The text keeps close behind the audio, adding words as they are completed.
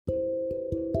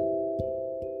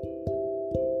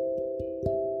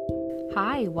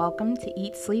Hi, welcome to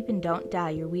Eat, Sleep, and Don't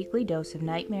Die, your weekly dose of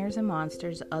nightmares and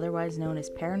monsters, otherwise known as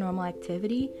paranormal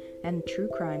activity and true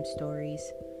crime stories.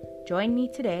 Join me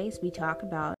today as we talk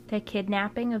about the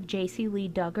kidnapping of J.C. Lee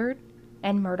Duggart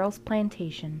and Myrtle's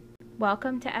Plantation.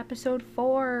 Welcome to episode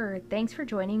 4. Thanks for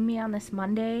joining me on this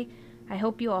Monday. I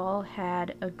hope you all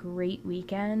had a great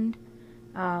weekend.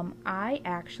 I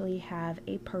actually have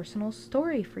a personal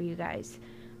story for you guys.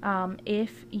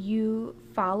 If you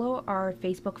follow our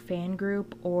Facebook fan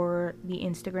group or the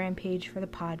Instagram page for the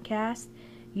podcast,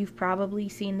 you've probably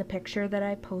seen the picture that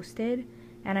I posted,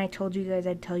 and I told you guys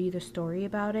I'd tell you the story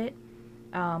about it.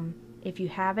 If you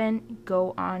haven't,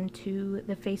 go on to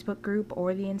the Facebook group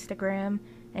or the Instagram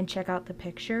and check out the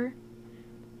picture.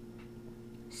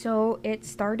 So it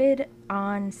started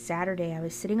on Saturday. I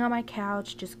was sitting on my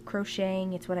couch just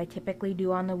crocheting. It's what I typically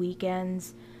do on the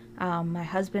weekends. My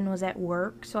husband was at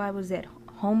work, so I was at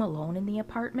home alone in the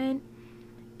apartment,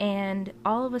 and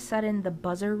all of a sudden the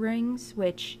buzzer rings,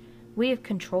 which we have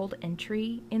controlled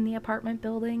entry in the apartment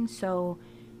building, so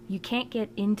you can't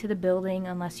get into the building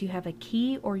unless you have a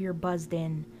key or you're buzzed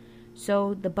in.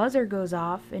 So the buzzer goes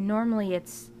off, and normally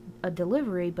it's a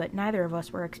delivery, but neither of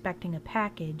us were expecting a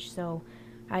package, so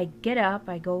I get up,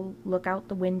 I go look out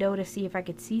the window to see if I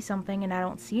could see something, and I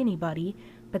don't see anybody,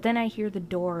 but then I hear the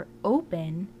door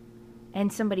open,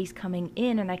 and somebody's coming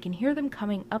in, and I can hear them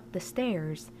coming up the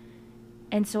stairs.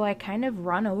 And so I kind of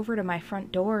run over to my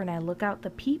front door, and I look out the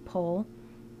peephole,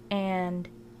 and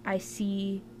I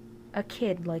see a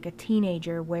kid, like a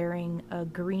teenager, wearing a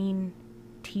green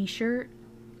t-shirt.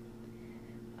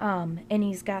 And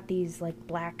he's got these, like,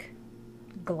 black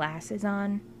glasses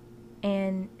on.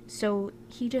 And so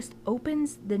he just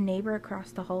opens the neighbor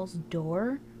across the hall's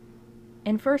door.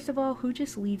 And first of all, who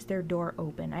just leaves their door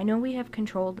open? I know we have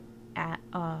controlled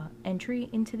entry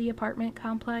into the apartment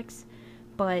complex,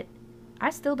 but I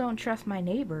still don't trust my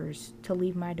neighbors to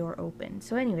leave my door open.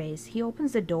 So anyways, he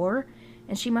opens the door,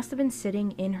 and she must have been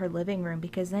sitting in her living room,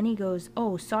 because then he goes,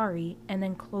 "Oh, sorry," and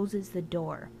then closes the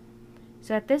door.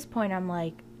 So at this point, I'm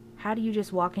like, how do you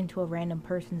just walk into a random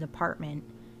person's apartment?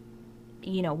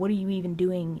 You know, what are you even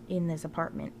doing in this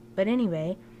apartment? But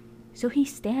anyway, so he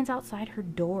stands outside her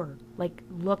door, like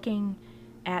looking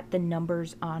at the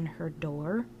numbers on her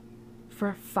door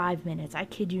for 5 minutes. I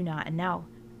kid you not. And now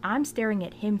I'm staring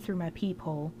at him through my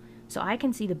peephole so I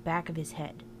can see the back of his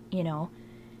head, you know?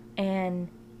 And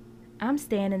I'm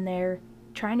standing there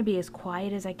trying to be as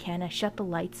quiet as I can. I shut the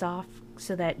lights off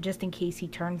so that just in case he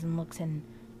turns and looks in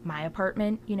my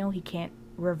apartment, you know, he can't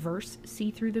reverse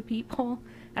see through the peephole.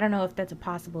 I don't know if that's a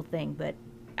possible thing, but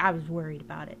I was worried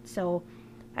about it. So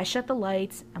I shut the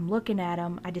lights. I'm looking at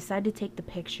him. I decide to take the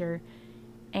picture.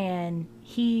 And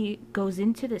he goes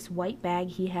into this white bag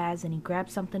he has, and he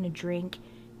grabs something to drink.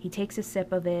 He takes a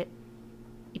sip of it.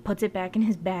 He puts it back in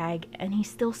his bag, and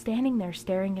he's still standing there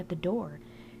staring at the door.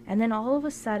 And then all of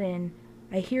a sudden,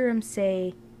 I hear him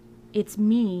say, "It's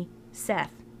me,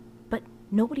 Seth." But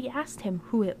nobody asked him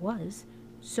who it was.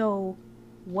 So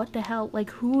what the hell? Like,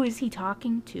 who is he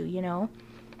talking to, you know?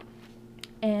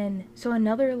 And so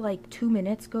another, 2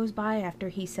 minutes goes by after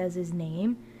he says his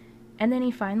name. And then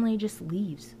he finally just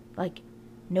leaves. Like,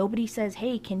 nobody says,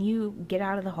 "Hey, can you get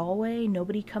out of the hallway?"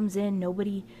 Nobody comes in.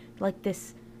 Nobody,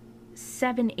 this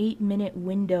 7-8 minute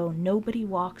window, nobody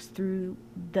walks through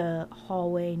the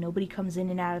hallway. Nobody comes in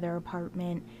and out of their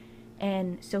apartment.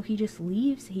 And so he just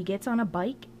leaves. He gets on a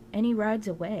bike and he rides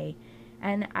away.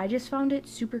 And I just found it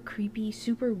super creepy,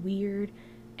 super weird.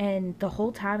 And the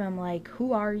whole time I'm like,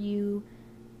 who are you?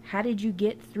 How did you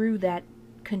get through that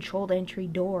controlled entry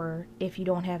door if you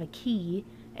don't have a key,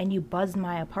 and you buzzed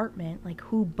my apartment? Like,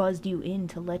 who buzzed you in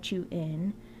to let you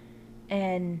in?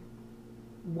 And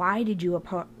why did you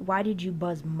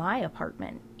buzz my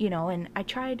apartment? You know, and I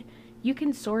tried, you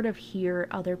can sort of hear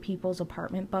other people's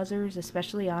apartment buzzers,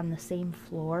 especially on the same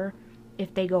floor,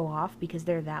 if they go off, because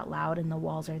they're that loud and the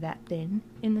walls are that thin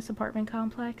in this apartment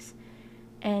complex.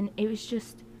 And it was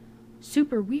just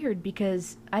super weird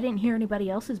because I didn't hear anybody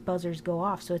else's buzzers go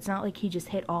off, so it's not like he just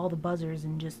hit all the buzzers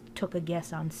and just took a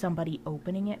guess on somebody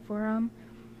opening it for him.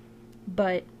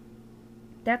 But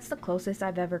that's the closest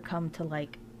I've ever come to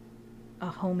a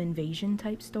home invasion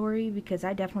type story, because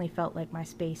I definitely felt like my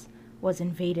space was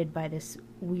invaded by this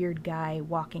weird guy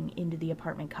walking into the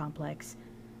apartment complex,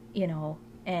 you know,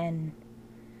 and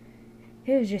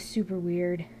it was just super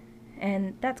weird.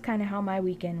 And that's kind of how my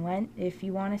weekend went. If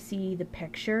you want to see the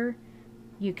picture,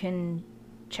 you can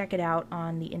check it out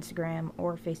on the Instagram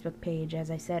or Facebook page,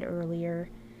 as I said earlier.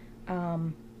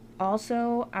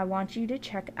 Also, I want you to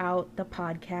check out the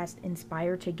podcast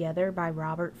Inspire Together by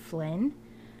Robert Flynn.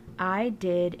 I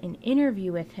did an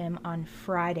interview with him on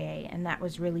Friday, and that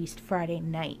was released Friday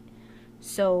night.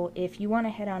 So if you want to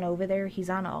head on over there,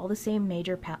 he's on all the same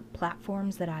major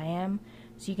platforms that I am.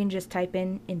 So you can just type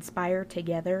in Inspire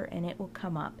Together and it will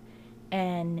come up.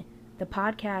 And the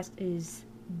podcast is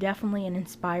definitely an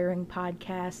inspiring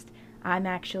podcast. I'm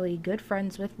actually good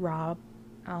friends with Rob.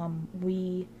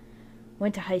 We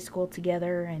went to high school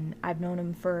together and I've known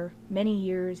him for many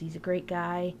years. He's a great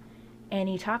guy. And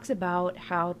he talks about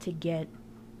how to get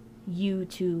you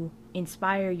to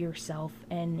inspire yourself.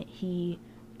 And he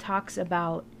talks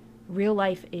about real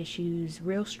life issues,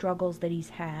 real struggles that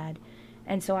he's had.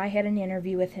 And so I had an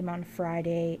interview with him on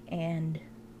Friday and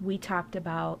we talked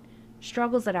about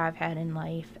struggles that I've had in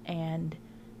life and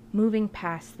moving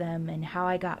past them and how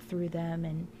I got through them.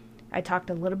 And I talked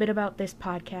a little bit about this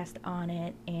podcast on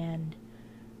it. And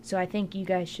so I think you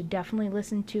guys should definitely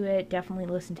listen to it. Definitely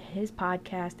listen to his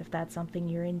podcast if that's something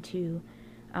you're into.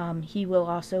 He will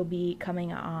also be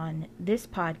coming on this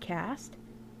podcast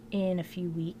in a few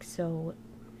weeks, so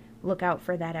look out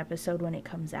for that episode when it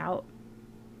comes out.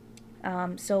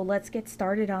 So let's get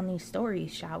started on these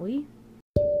stories, shall we?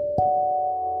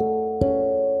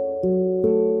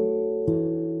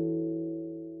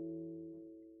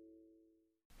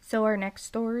 So our next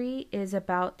story is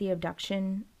about the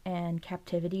abduction and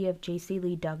captivity of J.C.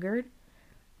 Lee Duggard.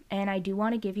 And I do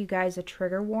want to give you guys a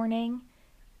trigger warning.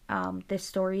 This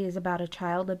story is about a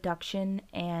child abduction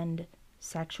and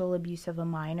sexual abuse of a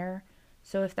minor.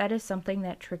 So if that is something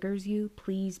that triggers you,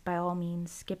 please, by all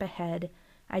means, skip ahead.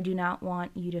 I do not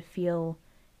want you to feel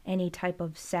any type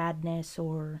of sadness,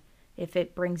 or if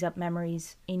it brings up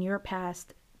memories in your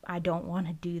past, I don't want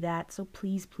to do that. So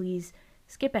please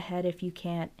skip ahead if you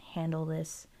can't handle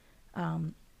this.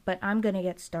 But I'm going to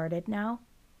get started now.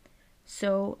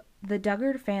 So the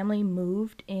Duggard family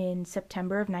moved in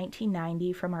September of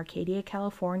 1990 from Arcadia,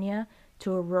 California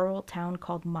to a rural town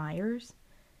called Myers.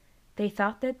 They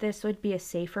thought that this would be a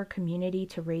safer community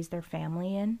to raise their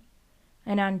family in.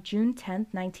 And on June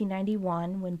 10th,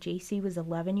 1991, when JC was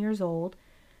 11 years old,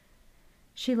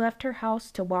 she left her house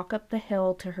to walk up the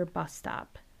hill to her bus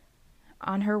stop.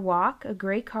 On her walk, a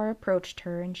gray car approached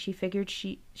her, and she figured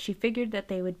that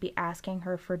they would be asking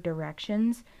her for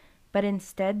directions, but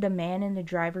instead the man in the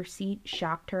driver's seat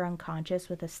shocked her unconscious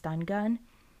with a stun gun,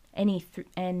 and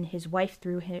his wife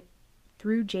threw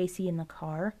JC in the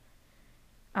car.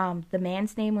 The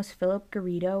man's name was Philip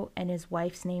Garrido, and his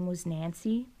wife's name was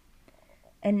Nancy.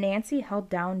 And Nancy held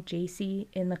down JC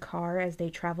in the car as they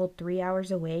traveled 3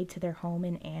 hours away to their home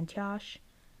in Antosh,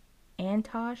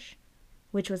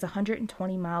 which was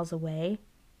 120 miles away.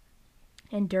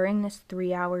 And during this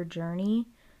 3-hour journey,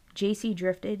 JC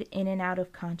drifted in and out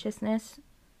of consciousness,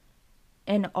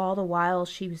 and all the while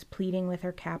she was pleading with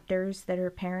her captors that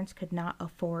her parents could not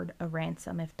afford a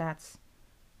ransom if that's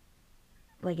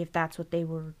what they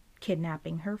were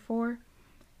kidnapping her for.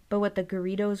 But what the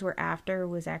Garridos were after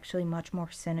was actually much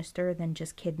more sinister than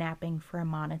just kidnapping for a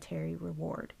monetary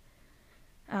reward.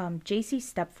 JC's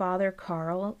stepfather,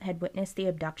 Carl, had witnessed the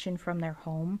abduction from their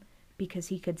home because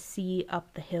he could see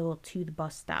up the hill to the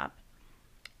bus stop.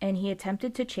 And he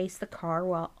attempted to chase the car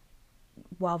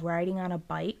while riding on a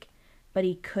bike, but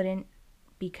he couldn't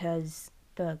because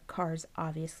the car's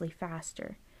obviously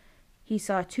faster. He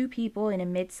saw 2 people in a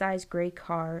mid-sized gray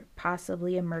car,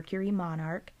 possibly a Mercury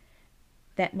Monarch,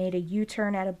 that made a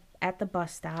U-turn at the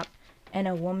bus stop, and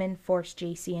a woman forced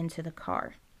JC into the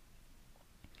car.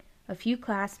 A few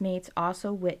classmates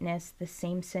also witnessed the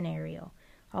same scenario.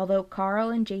 Although Carl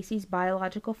and JC's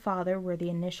biological father were the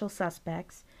initial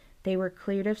suspects, they were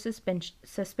cleared of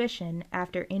suspicion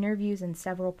after interviews and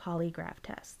several polygraph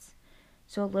tests.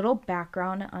 So a little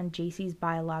background on JC's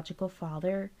biological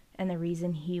father and the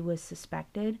reason he was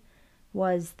suspected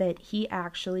was that he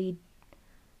actually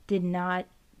did not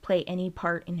play any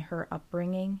part in her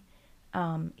upbringing.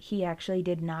 He actually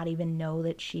did not even know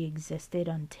that she existed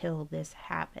until this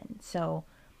happened. So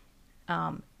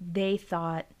they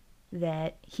thought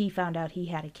that he found out he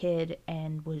had a kid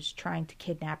and was trying to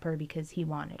kidnap her because he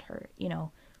wanted her,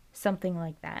 something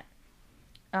like that.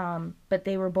 But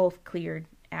they were both cleared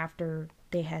after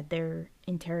they had their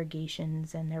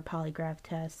interrogations and their polygraph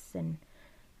tests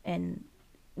and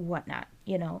whatnot,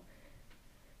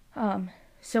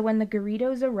 So when the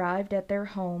Garridos arrived at their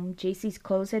home, JC's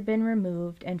clothes had been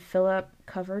removed, and Philip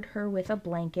covered her with a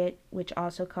blanket, which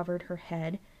also covered her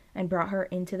head, and brought her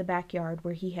into the backyard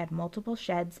where he had multiple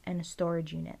sheds and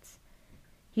storage units.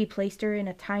 He placed her in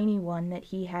a tiny one that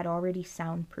he had already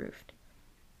soundproofed.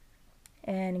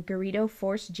 And Garrido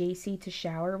forced JC to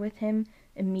shower with him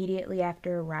immediately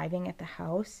after arriving at the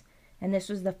house, and this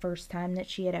was the first time that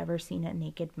she had ever seen a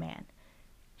naked man.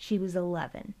 she was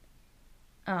 11.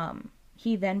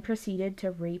 He then proceeded to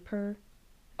rape her.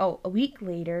 Oh, a week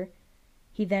later,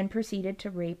 he then proceeded to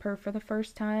rape her for the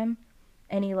first time,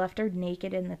 and he left her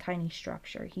naked in the tiny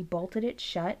structure. He bolted it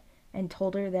shut and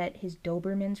told her that his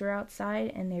Dobermans were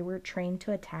outside and they were trained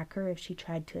to attack her if she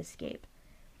tried to escape.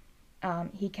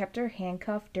 He kept her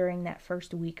handcuffed during that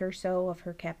first week or so of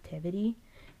her captivity,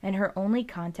 and her only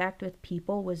contact with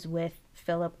people was with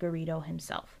Philip Garrido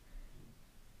himself.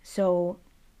 So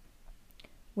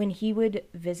when he would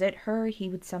visit her, he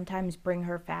would sometimes bring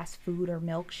her fast food or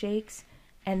milkshakes,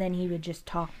 and then he would just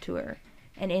talk to her.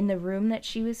 And in the room that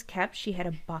she was kept, she had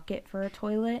a bucket for a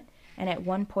toilet, and at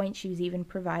one point she was even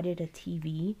provided a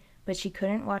TV, but she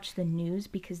couldn't watch the news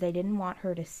because they didn't want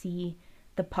her to see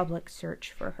the public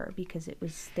search for her because it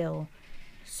was still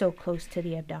so close to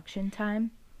the abduction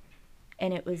time.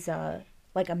 And it was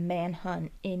like a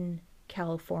manhunt in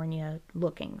California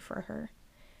looking for her.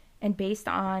 And based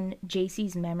on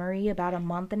JC's memory, about a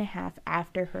month and a half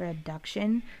after her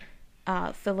abduction,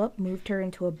 Philip moved her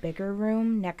into a bigger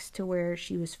room next to where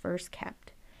she was first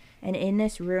kept. And in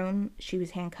this room, she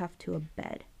was handcuffed to a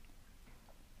bed.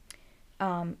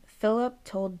 Philip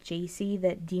told JC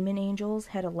that demon angels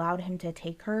had allowed him to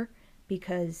take her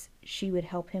because she would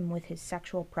help him with his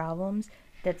sexual problems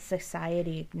that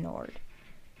society ignored.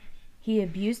 He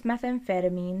abused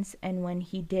methamphetamines, and when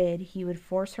he did, he would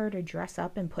force her to dress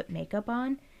up and put makeup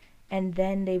on, and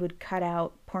then they would cut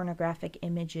out pornographic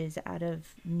images out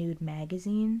of nude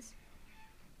magazines.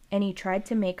 And he tried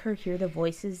to make her hear the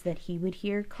voices that he would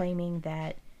hear, claiming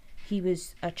that he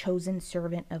was a chosen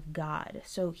servant of God.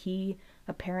 So he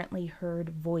apparently heard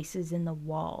voices in the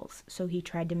walls, so he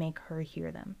tried to make her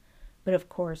hear them. But of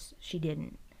course, she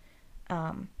didn't.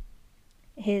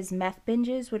 His meth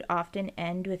binges would often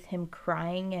end with him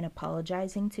crying and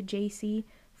apologizing to JC,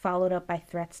 followed up by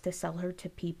threats to sell her to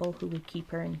people who would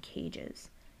keep her in cages.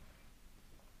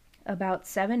 About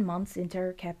 7 months into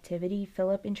her captivity,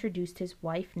 Philip introduced his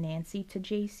wife, Nancy, to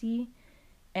JC,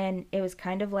 and it was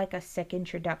kind of like a sick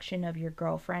introduction of your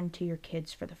girlfriend to your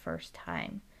kids for the first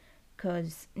time,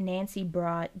 because Nancy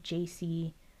brought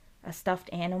JC a stuffed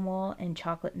animal and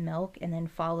chocolate milk and then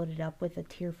followed it up with a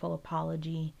tearful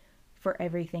apology for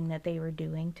everything that they were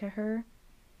doing to her.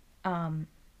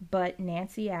 But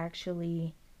Nancy was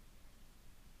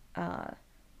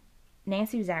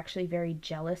actually very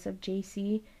jealous of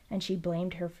JC, and she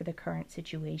blamed her for the current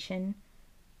situation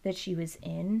that she was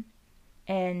in.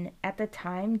 And at the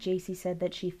time, JC said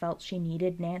that she felt she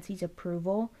needed Nancy's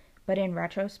approval, but in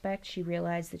retrospect, she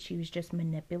realized that she was just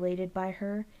manipulated by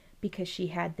her because she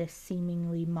had this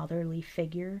seemingly motherly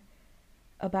figure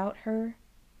about her.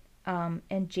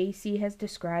 And JC has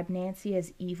described Nancy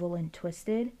as evil and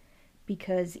twisted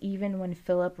because even when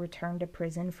Philip returned to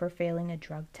prison for failing a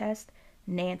drug test,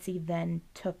 Nancy then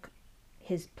took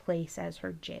his place as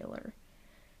her jailer.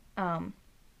 The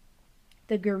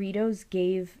Garridos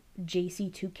gave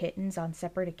JC 2 kittens on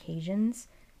separate occasions,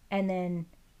 and then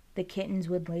the kittens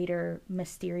would later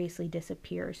mysteriously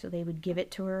disappear. So they would give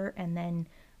it to her, and then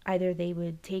either they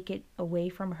would take it away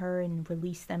from her and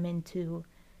release them into,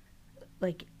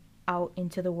 like, out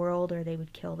into the world, or they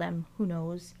would kill them. Who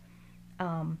knows?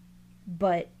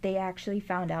 But they actually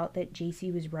found out that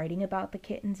JC was writing about the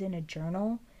kittens in a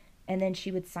journal, and then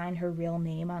she would sign her real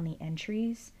name on the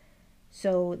entries.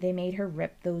 So they made her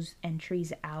rip those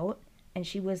entries out, and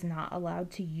she was not allowed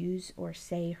to use or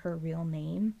say her real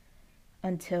name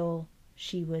until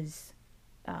she was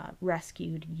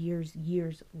rescued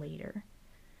years later.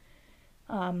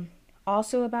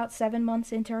 Also, about 7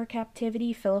 months into her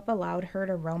captivity, Philip allowed her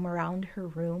to roam around her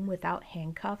room without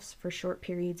handcuffs for short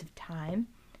periods of time,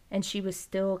 and she was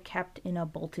still kept in a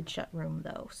bolted shut room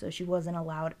though, so she wasn't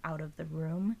allowed out of the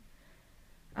room.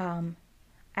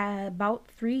 About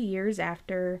 3 years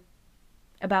after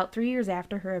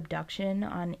her abduction,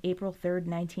 on April 3rd,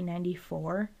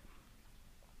 1994,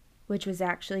 which was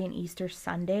actually an Easter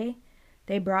Sunday,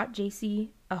 they brought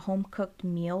JC a home-cooked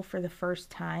meal for the first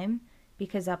time,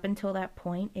 because up until that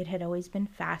point, it had always been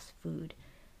fast food.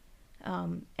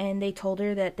 And they told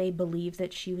her that they believed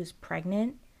that she was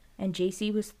pregnant, and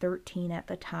JC was 13 at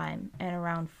the time and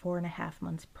around 4.5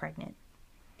 months pregnant.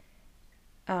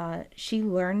 She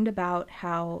learned about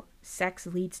how sex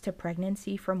leads to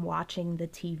pregnancy from watching the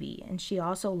TV, and she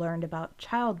also learned about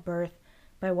childbirth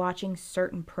by watching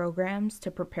certain programs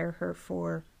to prepare her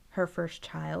for her first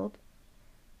child.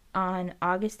 On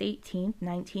August 18th,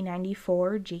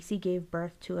 1994, JC gave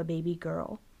birth to a baby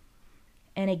girl.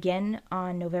 And again,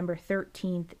 on November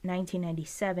 13th,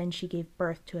 1997, she gave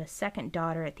birth to a second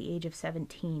daughter at the age of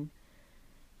 17.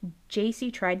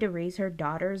 JC tried to raise her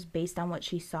daughters based on what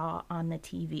she saw on the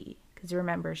TV, because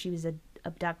remember, she was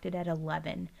abducted at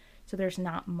 11, so there's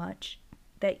not much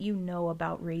that you know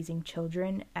about raising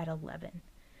children at 11.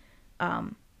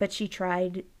 But she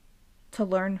tried to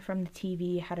learn from the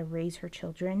TV how to raise her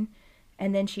children,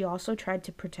 and then she also tried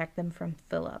to protect them from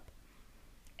Philip.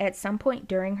 At some point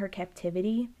during her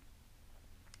captivity,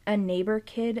 a neighbor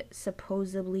kid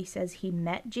supposedly says he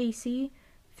met JC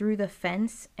through the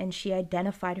fence, and she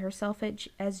identified herself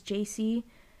as JC,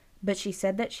 but she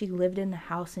said that she lived in the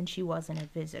house and she wasn't a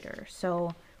visitor.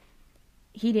 So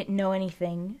he didn't know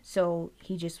anything, so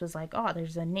he just was like, oh,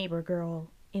 there's a neighbor girl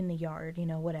in the yard,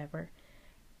 whatever.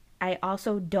 I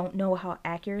also don't know how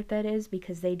accurate that is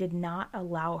because they did not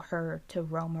allow her to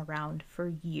roam around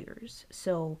for years.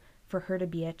 So for her to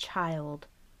be a child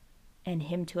and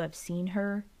him to have seen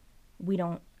her,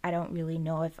 I don't really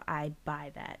know if I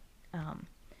buy that.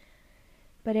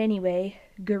 But anyway,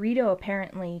 Garrido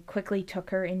apparently quickly took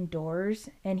her indoors,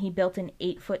 and he built an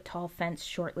 8-foot tall fence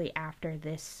shortly after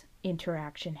this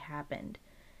interaction happened.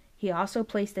 He also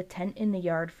placed a tent in the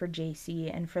yard for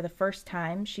JC, and for the first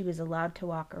time, she was allowed to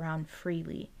walk around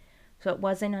freely. So it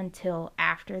wasn't until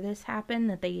after this happened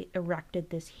that they erected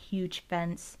this huge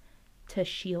fence to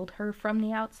shield her from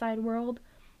the outside world,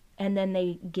 and then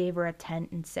they gave her a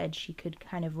tent and said she could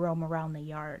kind of roam around the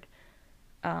yard.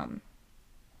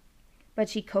 But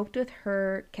she coped with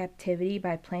her captivity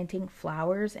by planting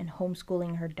flowers and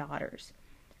homeschooling her daughters.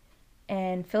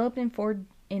 And Philip informed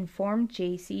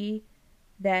JC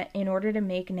that in order to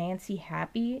make Nancy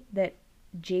happy, that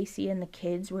JC and the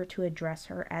kids were to address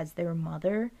her as their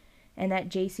mother, and that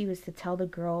JC was to tell the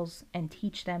girls and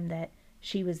teach them that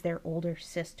she was their older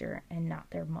sister and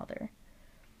not their mother.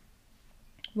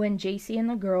 When JC and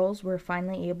the girls were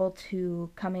finally able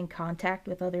to come in contact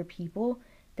with other people,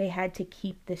 they had to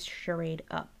keep this charade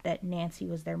up that Nancy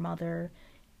was their mother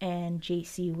and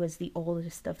JC was the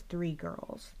oldest of 3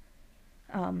 girls.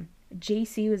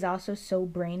 JC was also so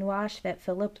brainwashed that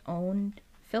Philip owned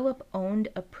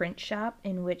a print shop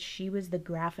in which she was the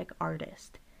graphic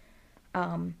artist.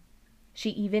 She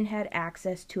even had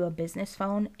access to a business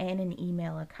phone and an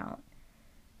email account.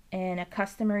 And a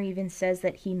customer even says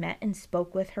that he met and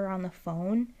spoke with her on the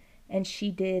phone, and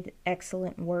she did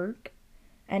excellent work.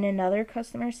 And another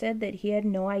customer said that he had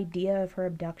no idea of her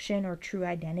abduction or true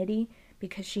identity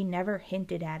because she never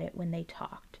hinted at it when they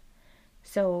talked.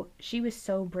 So she was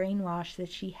so brainwashed that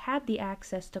she had the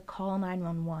access to call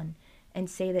 911 and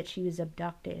say that she was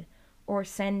abducted, or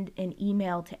send an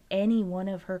email to any one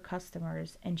of her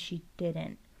customers, and she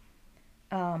didn't.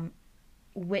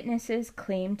 Witnesses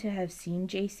claimed to have seen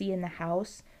JC in the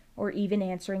house or even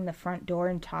answering the front door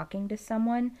and talking to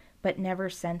someone, but never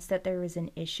sensed that there was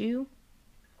an issue.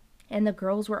 And the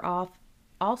girls were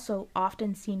also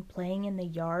often seen playing in the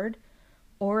yard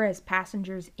or as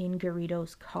passengers in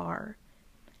Garrido's car.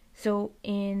 So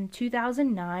in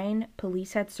 2009,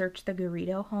 police had searched the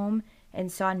Garrido home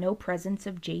and saw no presence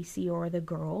of JC or the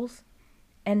girls,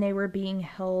 and they were being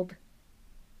held,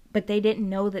 but they didn't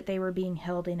know that they were being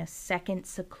held in a second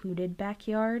secluded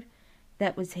backyard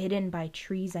that was hidden by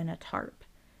trees and a tarp.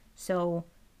 So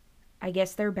I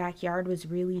guess their backyard was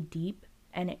really deep,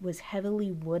 and it was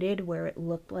heavily wooded where it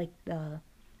looked like the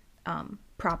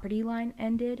property line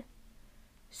ended.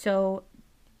 So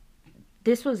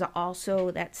this was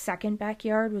also, that second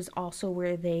backyard was also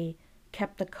where they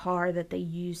kept the car that they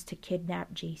used to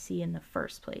kidnap JC in the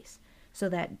first place. So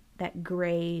that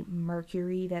gray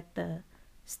Mercury that the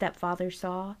stepfather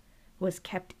saw was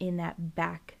kept in that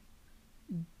back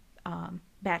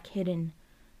hidden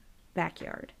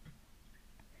backyard.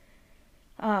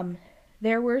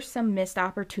 There were some missed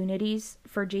opportunities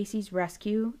for JC's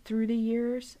rescue through the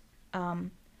years.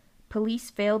 Police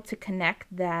failed to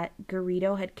connect that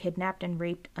Garrido had kidnapped and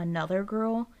raped another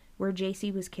girl where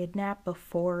JC was kidnapped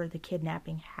before the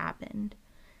kidnapping happened.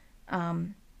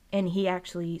 And he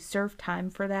actually served time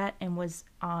for that and was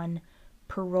on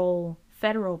parole,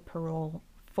 federal parole,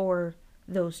 for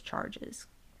those charges.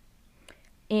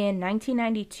 In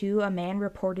 1992, a man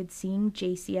reported seeing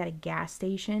JC at a gas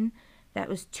station that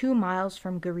was 2 miles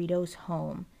from Garrido's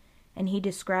home, and he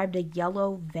described a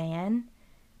yellow van,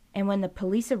 and when the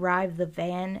police arrived, the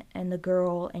van and the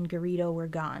girl and Garrido were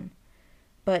gone.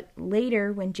 But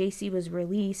later, when JC was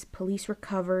released, police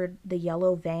recovered the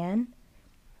yellow van,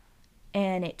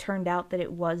 and it turned out that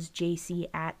it was JC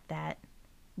at that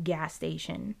gas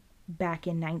station back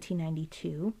in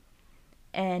 1992.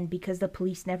 And because the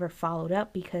police never followed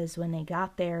up, because when they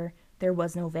got there, there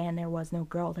was no van, there was no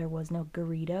girl, there was no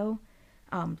Garrido,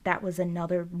 that was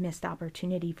another missed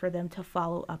opportunity for them to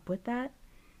follow up with that.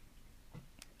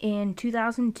 In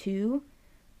 2002,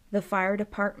 The fire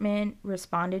department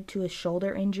responded to a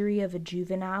shoulder injury of a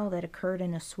juvenile that occurred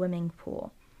in a swimming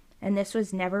pool. And this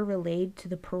was never relayed to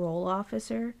the parole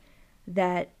officer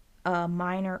that a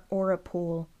minor or a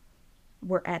pool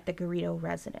were at the Garrido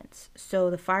residence. So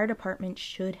the fire department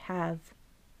should have,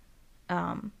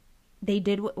 the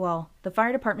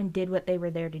fire department did what they were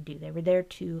there to do. They were there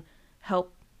to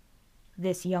help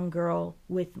this young girl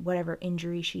with whatever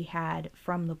injury she had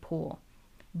from the pool.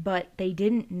 But they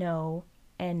didn't know,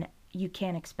 and you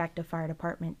can't expect a fire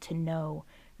department to know,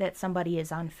 that somebody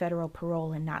is on federal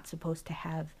parole and not supposed to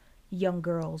have young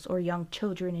girls or young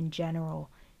children in general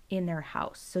in their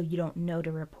house. So you don't know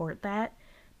to report that.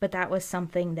 But that was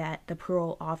something that the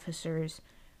parole officers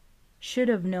should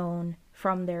have known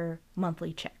from their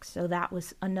monthly checks. So that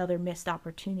was another missed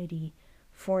opportunity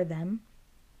for them.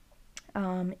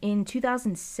 In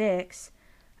 2006,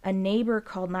 a neighbor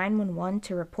called 911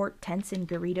 to report tents in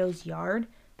Garrido's yard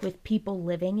with people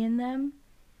living in them.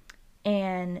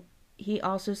 And he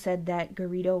also said that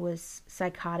Garrido was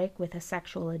psychotic with a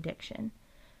sexual addiction.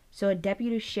 So a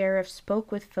deputy sheriff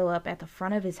spoke with Philip at the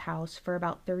front of his house for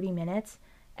about 30 minutes,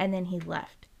 and then he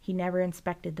left. He never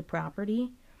inspected the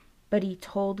property, but he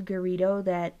told Garrido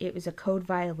that it was a code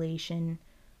violation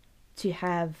to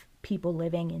have people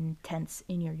living in tents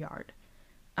in your yard.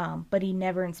 But he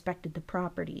never inspected the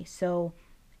property. So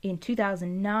in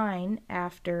 2009,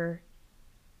 after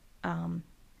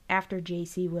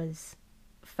JC was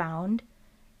found,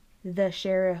 the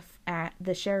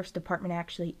sheriff's department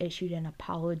actually issued an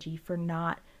apology for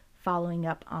not following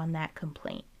up on that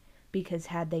complaint, because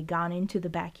had they gone into the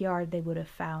backyard, they would have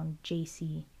found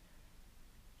JC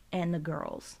and the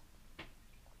girls.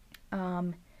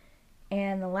 And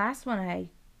the last one I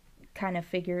kind of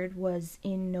figured was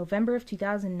in November of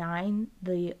 2009,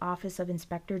 the Office of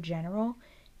Inspector General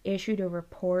issued a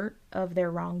report of their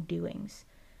wrongdoings.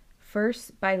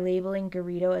 First, by labeling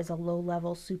Garrido as a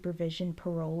low-level supervision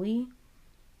parolee,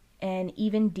 and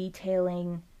even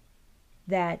detailing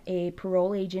that a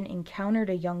parole agent encountered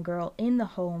a young girl in the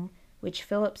home, which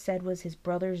Philip said was his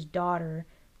brother's daughter,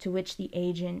 to which the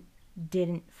agent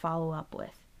didn't follow up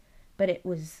with. But it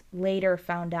was later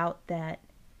found out that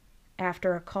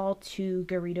after a call to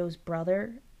Garrido's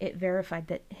brother, it verified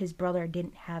that his brother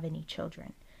didn't have any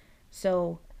children.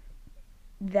 So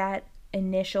that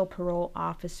initial parole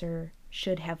officer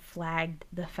should have flagged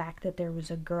the fact that there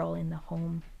was a girl in the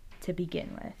home to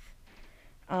begin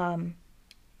with.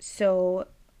 So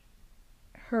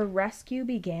her rescue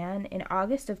began in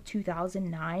August of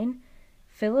 2009.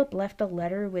 Philip left a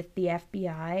letter with the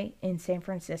FBI in San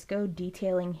Francisco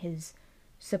detailing his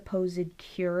supposed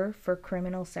cure for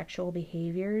criminal sexual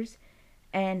behaviors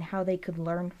and how they could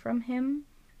learn from him.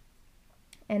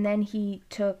 And then he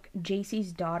took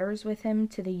JC's daughters with him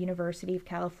to the University of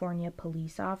California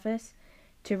police office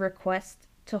to request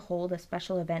to hold a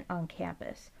special event on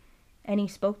campus. And he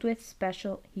spoke with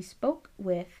special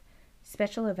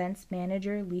events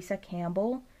manager Lisa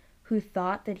Campbell, who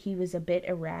thought that he was a bit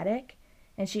erratic,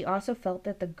 and she also felt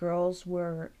that the girls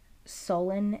were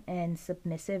sullen and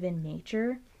submissive in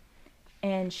nature.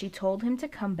 And she told him to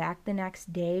come back the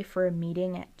next day for a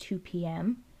meeting at 2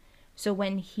 p.m. So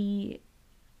when he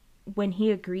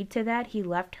agreed to that, he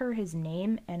left her his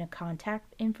name and a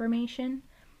contact information.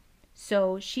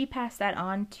 So she passed that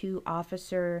on to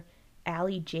Officer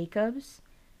Allie Jacobs,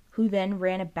 who then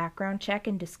ran a background check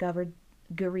and discovered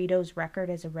Garrido's record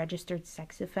as a registered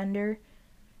sex offender,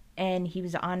 and he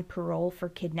was on parole for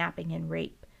kidnapping and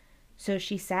rape. So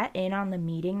she sat in on the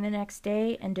meeting the next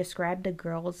day and described the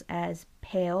girls as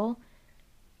pale,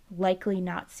 likely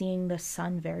not seeing the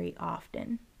sun very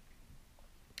often.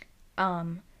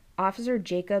 Officer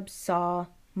Jacobs saw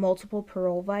multiple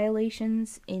parole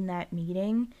violations in that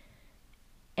meeting,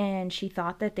 and she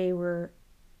thought that they were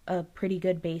a pretty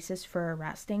good basis for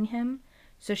arresting him,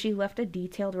 so she left a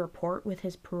detailed report with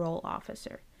his parole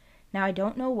officer. Now, I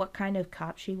don't know what kind of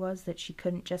cop she was that she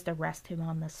couldn't just arrest him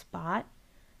on the spot,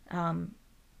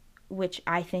 which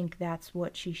I think that's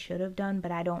what she should have done,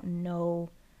 but I don't know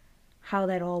how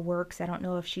that all works. I don't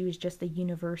know if she was just a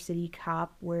university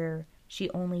cop where she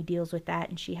only deals with that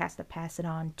and she has to pass it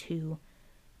on to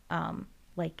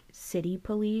like city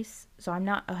police. So I'm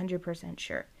not 100%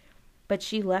 sure. But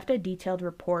she left a detailed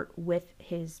report with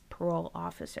his parole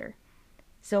officer.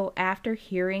 So after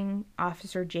hearing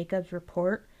Officer Jacobs'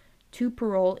 report, 2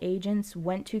 parole agents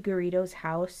went to Garrido's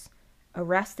house,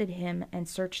 arrested him, and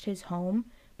searched his home,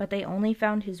 but they only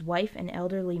found his wife and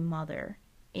elderly mother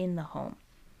in the home.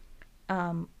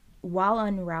 While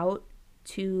en route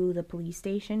to the police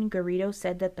station, Garrido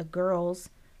said that the girls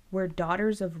were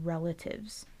daughters of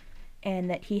relatives. and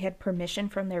that he had permission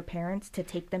from their parents to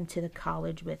take them to the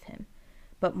college with him.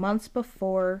 But months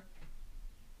before,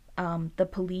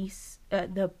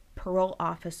 the parole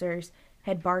officers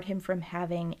had barred him from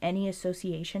having any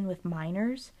association with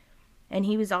minors, and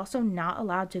he was also not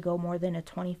allowed to go more than a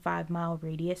 25-mile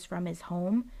radius from his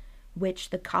home, which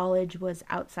the college was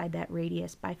outside that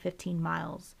radius by 15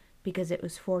 miles because it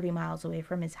was 40 miles away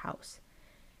from his house.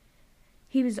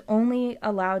 He was only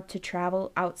allowed to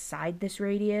travel outside this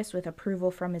radius with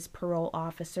approval from his parole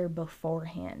officer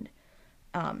beforehand.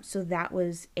 So that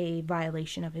was a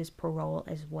violation of his parole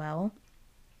as well.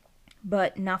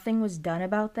 But nothing was done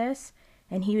about this,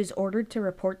 and he was ordered to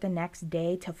report the next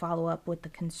day to follow up with the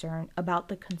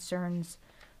concerns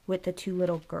with the two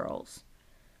little girls.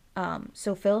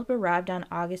 So Philip arrived on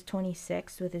August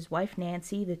 26th with his wife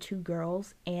Nancy, the two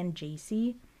girls, and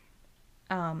JC.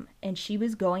 And she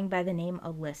was going by the name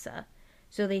Alyssa.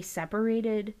 So they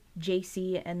separated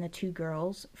JC and the two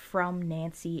girls from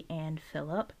Nancy and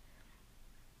Philip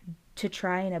to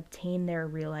try and obtain their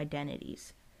real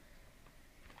identities.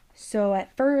 So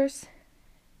at first,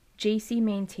 JC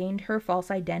maintained her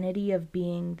false identity of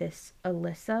being this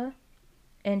Alyssa,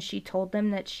 and she told them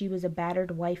that she was a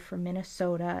battered wife from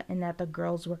Minnesota and that the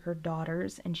girls were her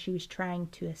daughters, and she was trying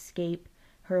to escape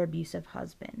her abusive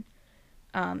husband.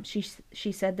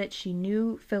 She said that she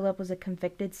knew Philip was a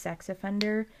convicted sex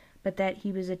offender, but that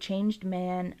he was a changed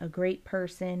man, a great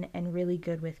person, and really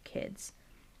good with kids.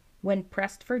 When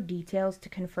pressed for details to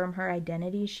confirm her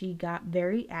identity, she got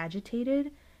very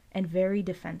agitated and very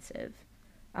defensive.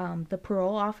 The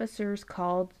parole officers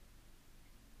called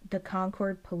the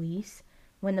Concord police.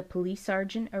 When the police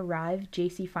sergeant arrived,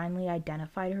 JC finally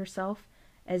identified herself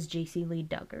as JC Lee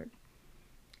Duggard.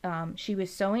 She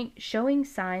was showing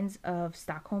signs of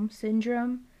Stockholm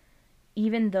Syndrome,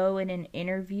 even though in an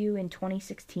interview in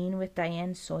 2016 with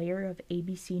Diane Sawyer of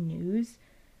ABC News,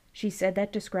 she said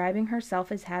that describing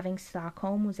herself as having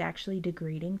Stockholm was actually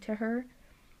degrading to her.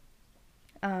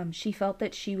 She felt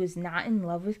that she was not in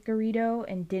love with Garrido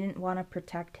and didn't want to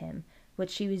protect him. What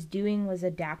she was doing was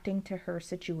adapting to her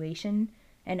situation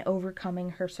and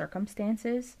overcoming her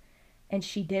circumstances, and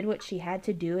she did what she had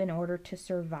to do in order to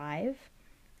survive,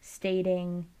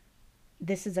 stating,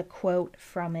 this is a quote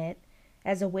from it,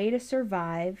 "As a way to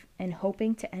survive and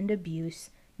hoping to end abuse,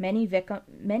 many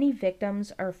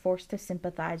victims are forced to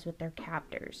sympathize with their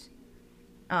captors."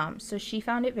 So she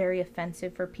found it very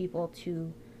offensive for people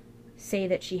to say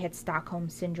that she had Stockholm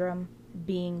Syndrome,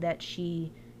 being that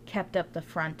she kept up the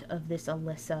front of this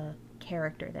Alyssa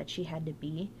character that she had to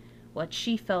be. What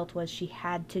she felt was she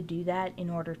had to do that in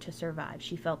order to survive.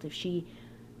 She felt if she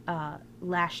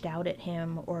lashed out at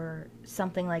him or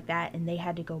something like that and they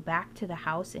had to go back to the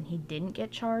house and he didn't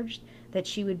get charged, that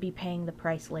she would be paying the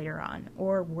price later on.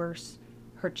 Or worse,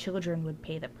 her children would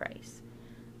pay the price.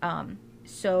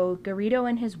 So Garrido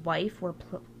and his wife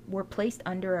were placed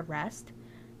under arrest.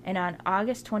 And on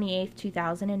August 28,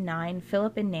 2009,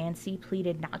 Philip and Nancy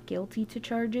pleaded not guilty to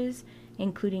charges,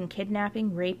 including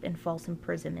kidnapping, rape, and false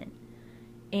imprisonment.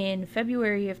 In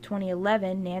February of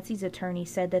 2011, Nancy's attorney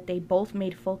said that they both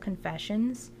made full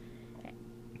confessions,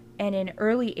 and in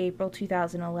early April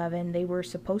 2011, they were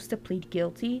supposed to plead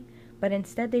guilty, but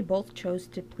instead they both chose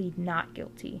to plead not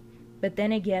guilty. But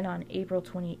then again, on April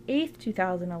 28,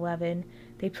 2011,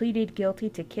 they pleaded guilty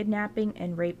to kidnapping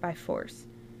and rape by force.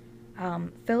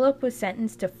 Philip was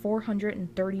sentenced to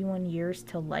 431 years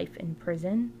to life in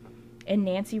prison, and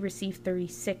Nancy received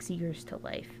 36 years to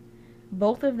life.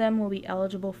 Both of them will be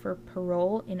eligible for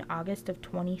parole in August of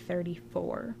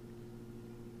 2034.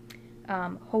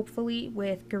 Hopefully,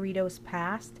 with Garrido's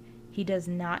past, he does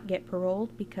not get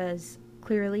paroled because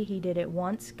clearly he did it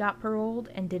once, got paroled,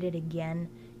 and did it again,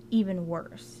 even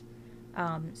worse.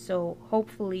 So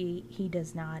hopefully he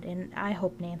does not, and I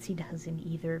hope Nancy doesn't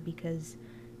either because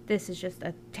this is just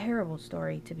a terrible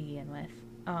story to begin with.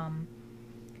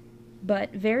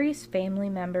 But various family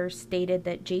members stated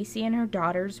that JC and her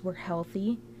daughters were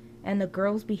healthy and the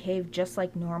girls behaved just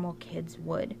like normal kids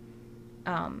would.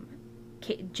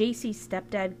 JC's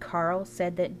stepdad, Carl,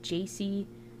 said that JC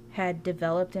had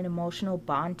developed an emotional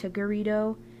bond to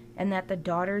Garrido and that the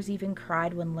daughters even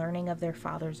cried when learning of their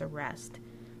father's arrest.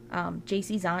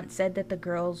 JC's aunt said that the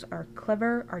girls are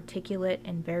clever, articulate,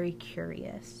 and very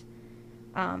curious.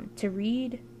 To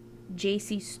read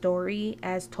JC's story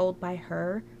as told by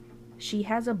her, she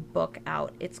has a book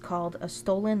out. It's called A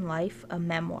Stolen Life, a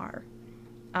Memoir.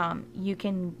 You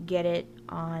can get it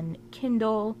on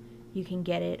Kindle, you can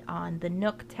get it on the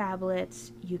Nook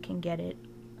tablets, you can get it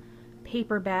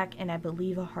paperback, and I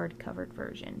believe a hardcover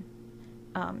version.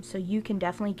 So you can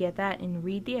definitely get that and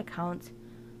read the account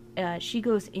she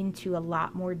goes into a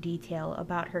lot more detail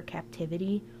about her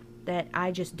captivity that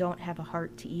I just don't have a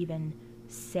heart to even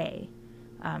say.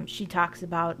 She talks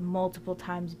about multiple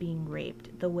times being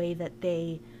raped, the way that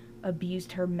they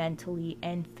abused her mentally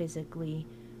and physically.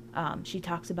 She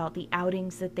talks about the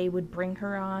outings that they would bring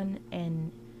her on,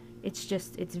 and it's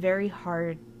very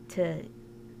hard to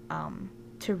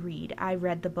read. I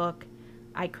read the book.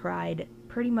 I cried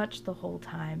pretty much the whole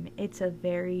time. It's a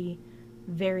very,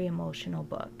 very emotional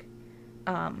book.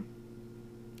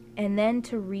 And then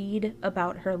to read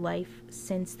about her life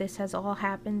since this has all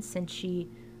happened, since she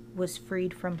was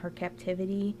freed from her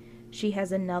captivity, she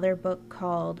has another book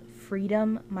called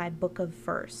Freedom, My Book of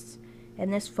Firsts.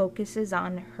 And this focuses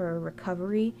on her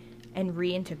recovery and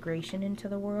reintegration into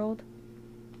the world.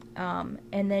 And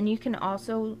then you can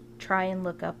also try and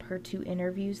look up her 2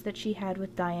 interviews that she had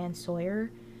with Diane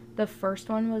Sawyer. The first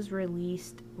one was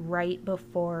released right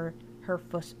before her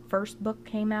first book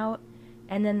came out,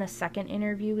 and then the second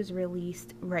interview was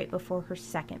released right before her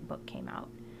second book came out.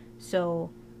 So,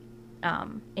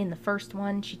 in the first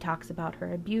one, she talks about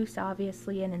her abuse,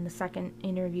 obviously, and in the second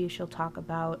interview, she'll talk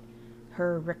about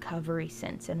her recovery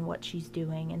since and what she's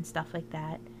doing and stuff like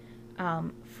that.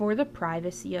 For the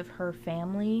privacy of her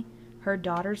family, her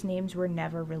daughters' names were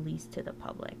never released to the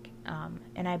public.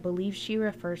 And I believe she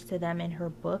refers to them in her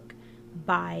book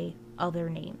by other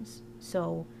names.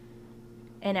 So,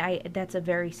 and that's a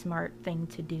very smart thing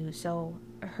to do. So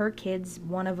her kids,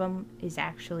 one of them is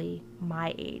actually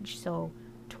my age, so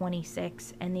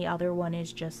 26, and the other one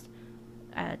is just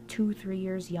 2-3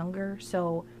 years younger.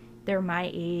 So they're my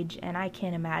age, and I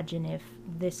can't imagine if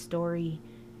this story,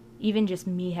 even just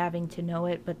me having to know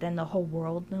it, but then the whole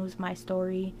world knows my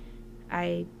story.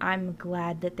 I'm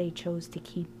glad that they chose to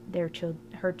keep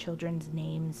her children's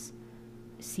names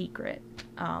secret.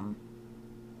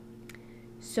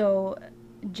 So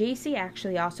Jaycee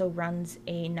actually also runs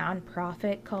a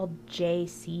nonprofit called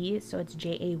JC, so it's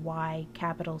JAY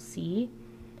capital C,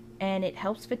 and it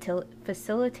helps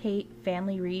facilitate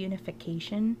family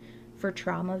reunification for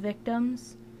trauma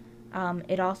victims.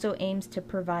 It also aims to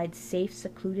provide safe,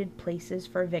 secluded places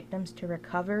for victims to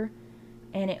recover,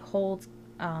 and it holds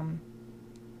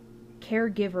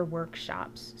caregiver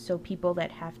workshops, so people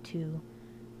that have to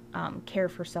care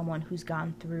for someone who's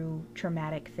gone through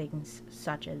traumatic things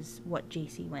such as what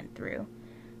Jaycee went through.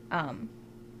 And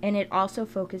it also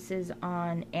focuses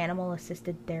on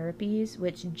animal-assisted therapies,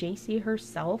 which Jaycee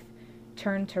herself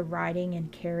turned to riding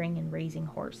and caring and raising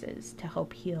horses to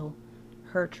help heal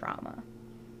her trauma.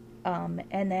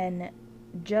 And then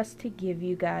just to give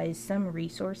you guys some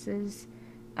resources,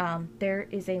 there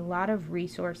is a lot of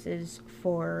resources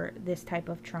for this type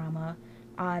of trauma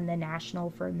on the National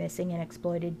for Missing and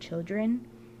Exploited Children,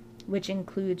 which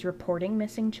includes reporting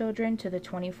missing children to the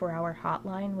 24-hour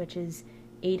hotline, which is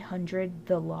 800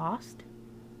 The Lost.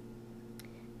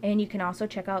 And you can also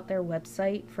check out their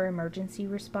website for emergency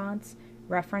response,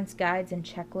 reference guides, and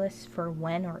checklists for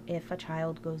when or if a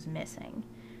child goes missing.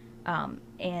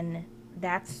 And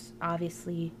that's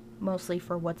obviously mostly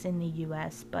for what's in the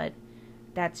U.S., but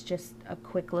that's just a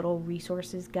quick little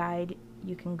resources guide.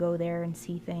 You can go there and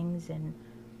see things. And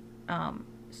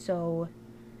so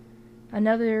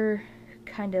another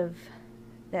kind of,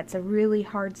 that's a really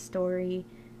hard story.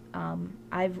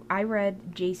 I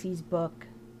read Jaycee's book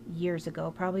years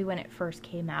ago, probably when it first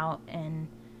came out, and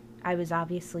I was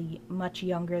obviously much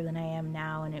younger than I am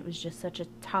now, and it was just such a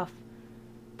tough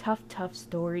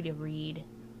story to read.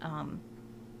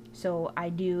 So I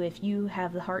do, if you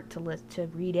have the heart to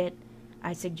read it,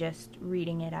 I suggest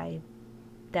reading it.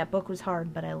 That book was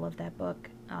hard, but I love that book.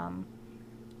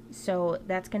 So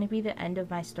that's going to be the end of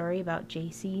my story about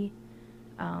Jaycee.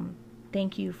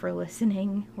 Thank you for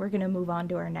listening. We're going to move on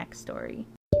to our next story.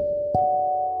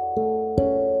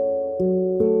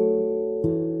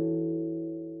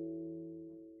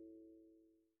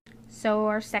 So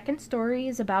our second story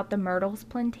is about the Myrtles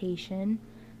Plantation.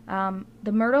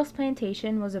 The Myrtles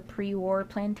Plantation was a pre-war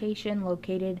plantation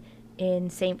located in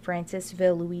St.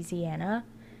 Francisville, Louisiana.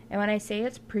 And when I say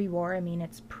it's pre-war, I mean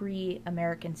it's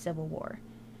pre-American Civil War.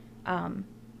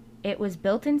 It was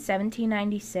built in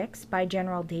 1796 by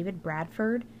General David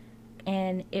Bradford,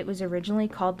 and it was originally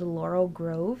called the Laurel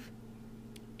Grove.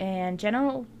 And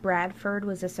General Bradford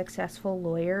was a successful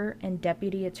lawyer and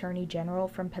deputy attorney general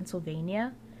from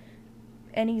Pennsylvania.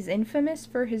 And he's infamous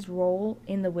for his role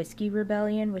in the Whiskey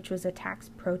Rebellion, which was a tax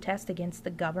protest against the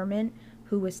government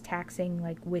who was taxing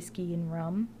like whiskey and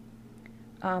rum.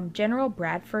 General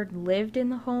Bradford lived in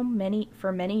the home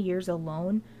for many years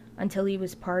alone until he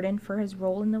was pardoned for his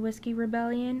role in the Whiskey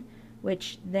Rebellion,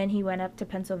 which then he went up to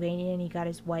Pennsylvania and he got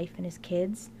his wife and his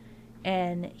kids.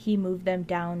 and he moved them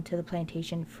down to the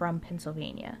plantation from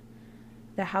Pennsylvania.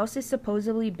 The house is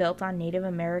supposedly built on a Native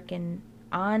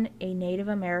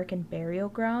American burial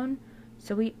ground,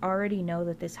 so we already know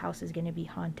that this house is going to be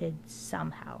haunted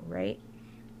somehow, right?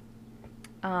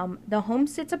 The home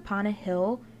sits upon a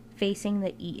hill facing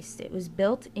the east. It was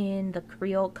built in the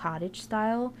Creole cottage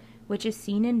style, which is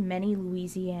seen in many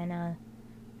Louisiana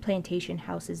plantation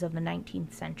houses of the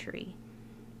 19th century.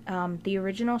 The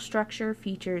original structure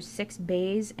features 6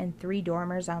 bays and 3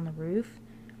 dormers on the roof,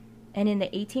 and in the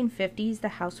 1850s the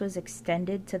house was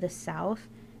extended to the south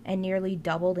and nearly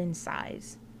doubled in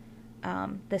size.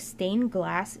 The stained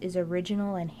glass is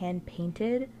original and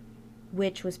hand-painted,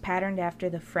 which was patterned after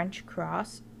the French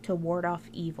cross to ward off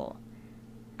evil.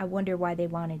 I wonder why they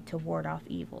wanted to ward off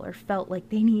evil, or felt like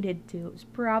they needed to. It was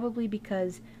probably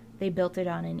because they built it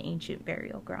on an ancient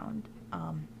burial ground.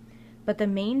 But the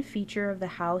main feature of the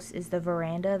house is the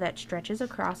veranda that stretches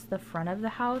across the front of the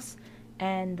house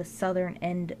and the southern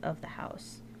end of the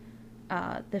house.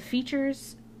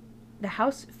 The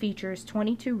house features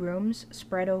 22 rooms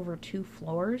spread over 2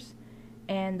 floors,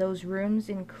 and those rooms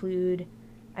include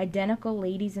identical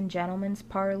ladies' and gentlemen's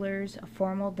parlors, a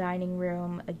formal dining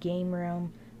room, a game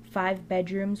room, 5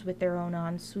 bedrooms with their own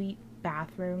ensuite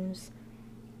bathrooms.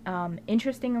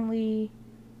 Interestingly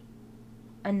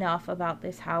enough about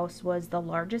this house was the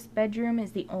largest bedroom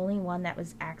is the only one that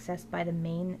was accessed by the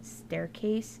main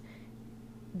staircase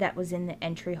that was in the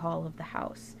entry hall of the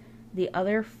house. The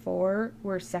other 4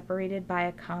 were separated by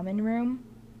a common room,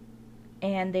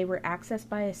 and they were accessed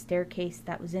by a staircase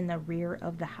that was in the rear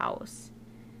of the house.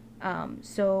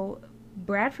 So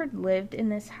Bradford lived in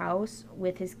this house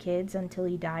with his kids until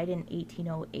he died in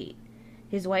 1808.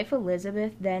 His wife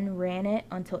Elizabeth then ran it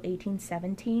until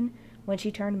 1817, when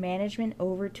she turned management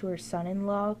over to her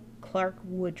son-in-law, Clark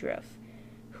Woodruff,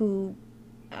 who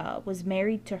was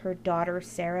married to her daughter,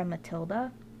 Sarah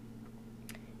Matilda.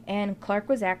 And Clark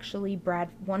was actually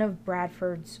one of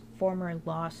Bradford's former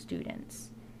law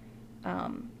students.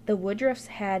 The Woodruffs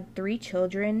had 3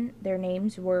 children. Their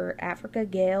names were Africa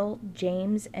Gale,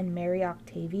 James, and Mary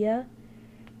Octavia.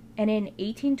 And in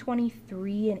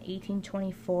 1823 and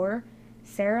 1824,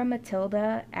 Sarah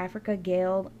Matilda, Africa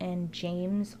Gale, and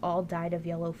James all died of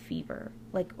yellow fever,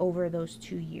 like over those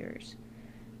 2 years.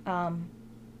 And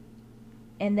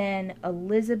then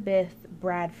Elizabeth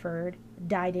Bradford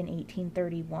died in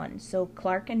 1831. So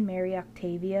Clark and Mary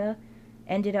Octavia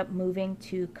ended up moving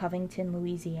to Covington,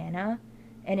 Louisiana.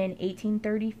 And in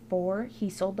 1834,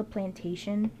 he sold the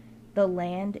plantation, the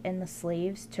land, and the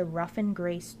slaves to Ruffin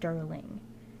Gray Sterling.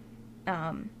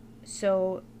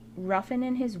 So Ruffin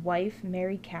and his wife,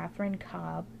 Mary Catherine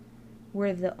Cobb,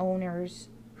 were the owners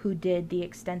who did the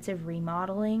extensive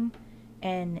remodeling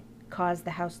and caused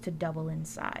the house to double in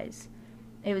size.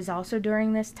 It was also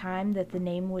during this time that the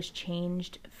name was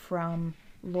changed from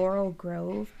Laurel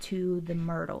Grove to the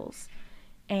Myrtles,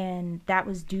 and that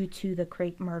was due to the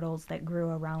crepe myrtles that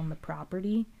grew around the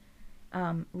property.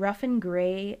 Ruffin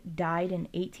Gray died in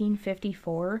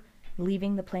 1854,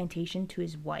 leaving the plantation to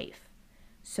his wife.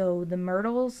 So the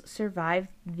Myrtles survived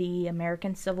the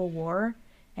American Civil War,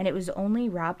 and it was only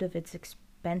robbed of its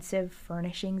expensive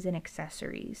furnishings and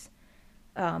accessories.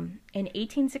 In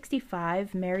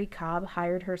 1865, Mary Cobb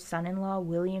hired her son-in-law,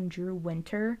 William Drew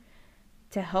Winter,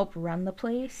 to help run the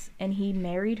place, and he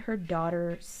married her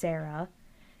daughter, Sarah,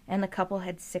 and the couple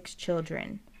had 6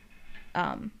 children.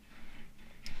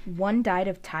 One died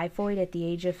of typhoid at the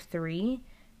age of 3,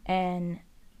 and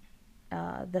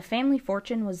the family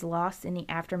fortune was lost in the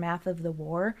aftermath of the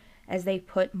war, as they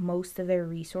put most of their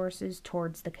resources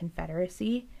towards the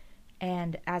Confederacy.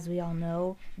 And as we all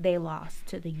know, they lost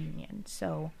to the Union.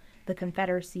 So the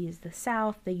Confederacy is the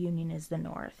South, the Union is the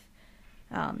North.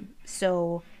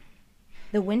 So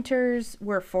the Winters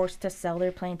were forced to sell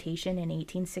their plantation in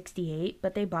 1868,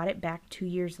 but they bought it back 2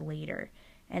 years later.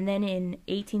 And then in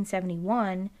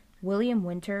 1871, William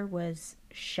Winter was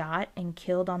shot and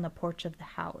killed on the porch of the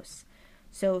house.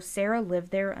 So Sarah lived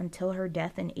there until her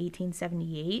death in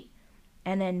 1878,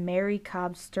 and then Mary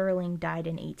Cobb Sterling died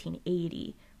in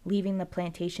 1880, leaving the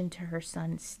plantation to her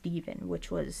son Stephen,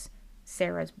 which was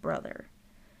Sarah's brother.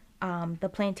 The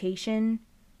plantation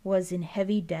was in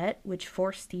heavy debt, which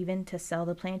forced Stephen to sell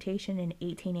the plantation in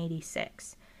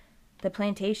 1886. The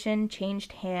plantation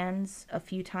changed hands a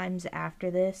few times after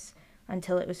this,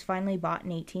 until it was finally bought in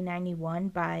 1891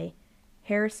 by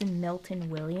Harrison Milton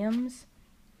Williams.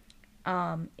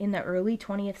 In the early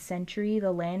 20th century,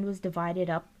 the land was divided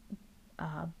up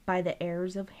by the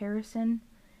heirs of Harrison.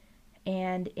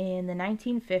 And in the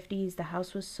 1950s, the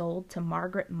house was sold to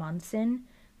Margaret Munson,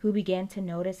 who began to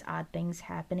notice odd things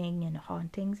happening and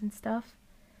hauntings and stuff.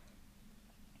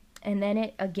 And then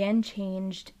it again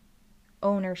changed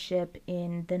ownership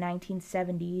in the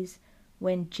 1970s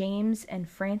when James and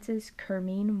Frances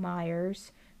Kermeen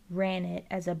Myers ran it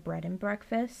as a bed and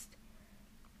breakfast.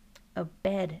 A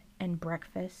bed and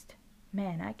breakfast.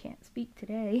 Man, I can't speak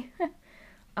today.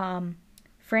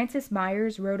 Frances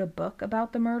Myers wrote a book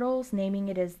about the Myrtles, naming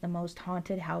it as the most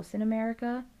haunted house in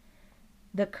America.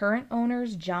 The current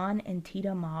owners, John and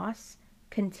Tita Moss,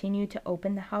 continue to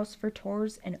open the house for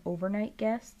tours and overnight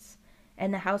guests,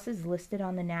 and the house is listed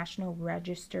on the National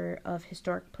Register of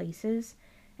Historic Places,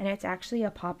 and it's actually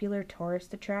a popular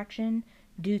tourist attraction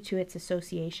due to its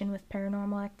association with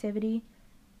paranormal activity.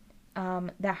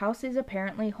 The house is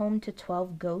apparently home to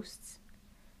 12 ghosts,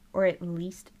 or at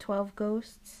least 12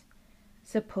 ghosts.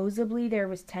 Supposedly there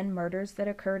was 10 murders that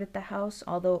occurred at the house,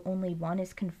 although only one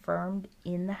is confirmed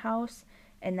in the house,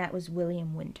 and that was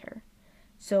William Winter.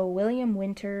 So William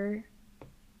Winter,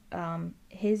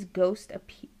 his ghost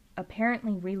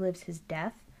apparently relives his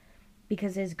death,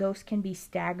 because his ghost can be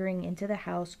staggering into the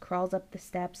house, crawls up the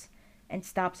steps, and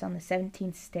stops on the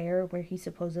 17th stair where he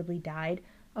supposedly died,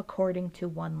 according to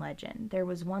one legend. There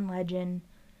was one legend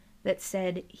that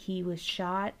said he was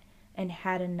shot and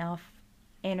had enough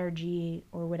energy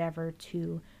or whatever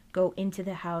to go into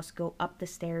the house, go up the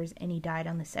stairs, and he died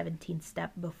on the 17th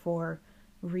step before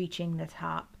reaching the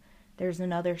top. There's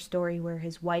another story where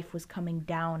his wife was coming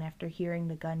down after hearing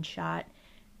the gunshot,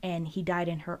 and he died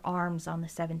in her arms on the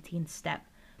 17th step.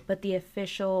 But the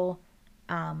official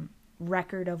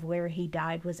record of where he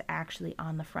died was actually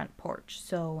on the front porch.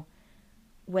 So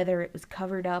whether it was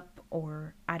covered up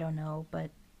or I don't know,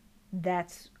 but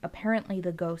that's apparently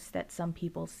the ghost that some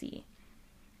people see.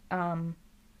 One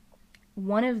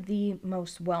of the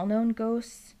most well-known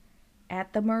ghosts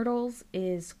at the Myrtles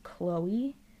is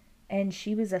Chloe, and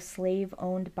she was a slave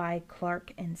owned by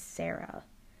Clark and Sarah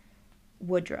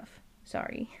Woodruff.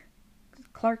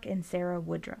 Clark and Sarah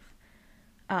Woodruff.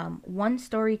 One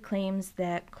story claims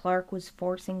that Clark was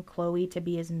forcing Chloe to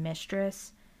be his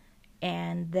mistress,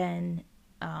 and then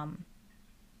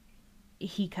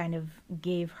he kind of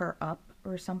gave her up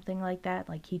or something like that.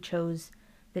 Like he chose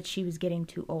that she was getting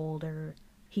too old, or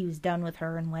he was done with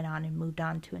her and went on and moved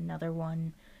on to another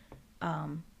one,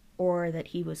 or that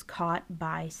he was caught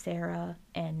by Sarah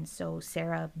and so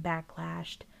Sarah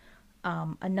backlashed.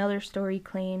 Another story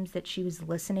claims that she was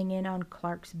listening in on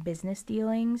Clark's business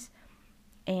dealings,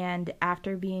 and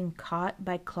after being caught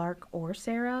by Clark or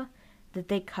Sarah, that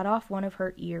they cut off one of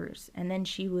her ears, and then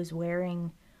she was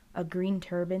wearing a green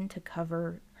turban to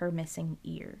cover her missing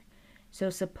ear. So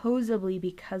supposedly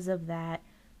because of that,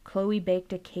 Chloe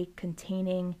baked a cake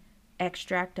containing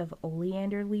extract of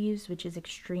oleander leaves, which is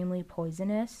extremely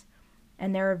poisonous.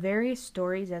 And there are various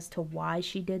stories as to why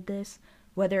she did this,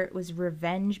 whether it was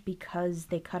revenge because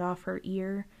they cut off her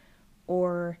ear,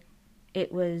 or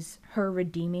it was her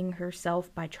redeeming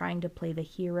herself by trying to play the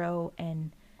hero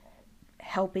and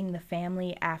helping the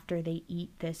family after they eat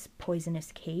this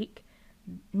poisonous cake.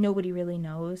 Nobody really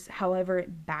knows. However,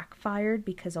 it backfired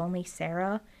because only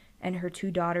Sarah and her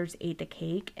 2 daughters ate the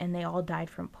cake, and they all died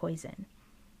from poison.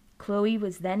 Chloe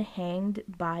was then hanged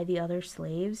by the other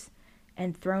slaves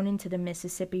and thrown into the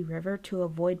Mississippi River to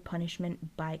avoid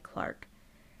punishment by Clark.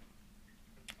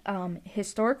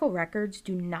 Historical records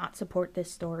do not support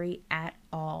this story at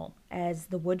all, as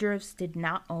the Woodruffs did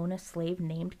not own a slave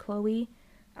named Chloe.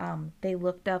 They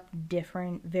looked up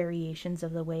different variations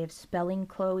of the way of spelling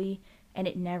Chloe, and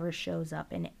it never shows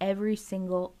up. And every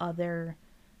single other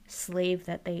slave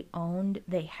that they owned,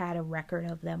 they had a record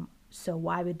of them. So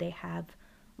why would they have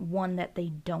one that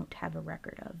they don't have a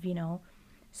record of, you know?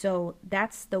 So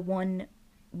that's the one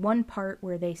part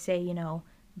where they say, you know,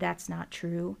 that's not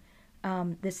true.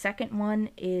 The second one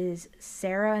is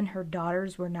Sarah and her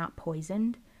daughters were not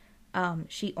poisoned.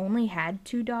 She only had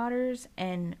 2 daughters,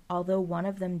 and although one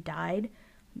of them died,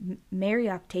 Mary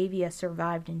Octavia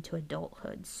survived into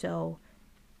adulthood. So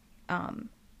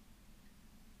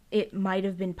it might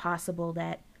have been possible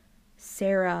that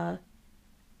Sarah,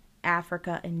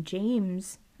 Africa, and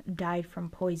James died from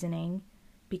poisoning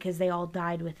because they all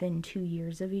died within 2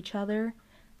 years of each other,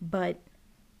 but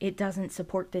it doesn't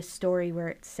support this story where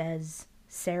it says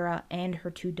Sarah and her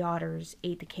 2 daughters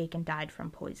ate the cake and died from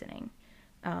poisoning.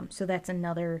 So that's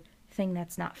another thing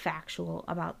that's not factual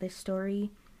about this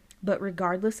story. But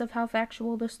regardless of how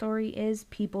factual the story is,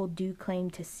 people do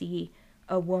claim to see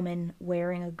a woman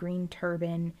wearing a green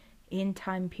turban in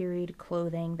time period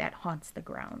clothing that haunts the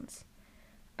grounds.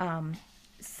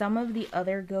 Some of the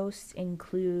other ghosts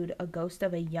include a ghost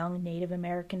of a young Native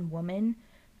American woman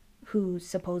who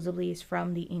supposedly is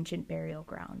from the ancient burial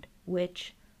ground,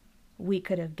 which we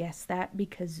could have guessed that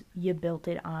because you built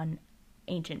it on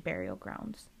ancient burial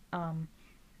grounds.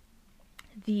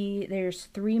 There's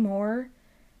three more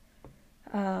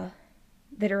that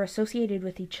are associated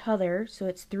with each other. So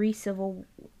it's three Civil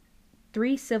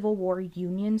War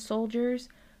Union soldiers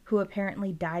who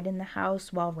apparently died in the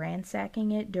house while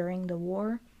ransacking it during the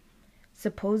war.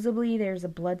 Supposedly, there's a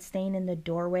blood stain in the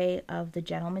doorway of the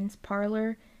gentleman's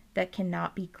parlor that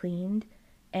cannot be cleaned,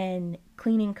 and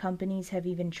cleaning companies have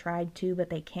even tried to, but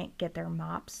they can't get their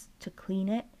mops to clean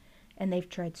it, and they've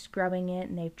tried scrubbing it,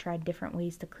 and they've tried different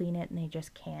ways to clean it, and they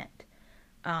just can't.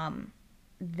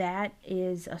 That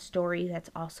is a story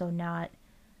that's also not,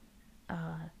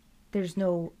 there's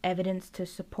no evidence to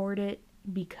support it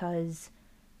because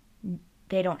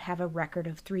they don't have a record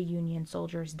of 3 Union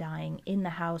soldiers dying in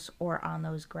the house or on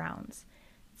those grounds.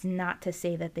 It's not to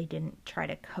say that they didn't try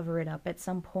to cover it up at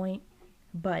some point,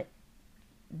 but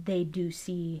they do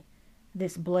see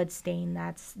this blood stain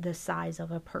that's the size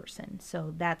of a person.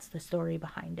 So that's the story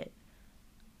behind it.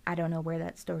 I don't know where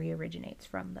that story originates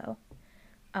from, though.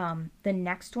 The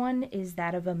next one is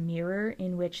that of a mirror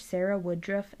in which Sarah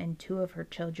Woodruff and 2 of her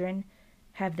children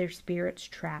have their spirits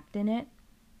trapped in it.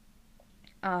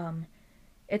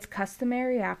 It's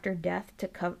customary after death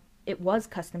it was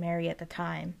customary at the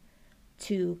time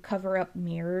to cover up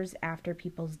mirrors after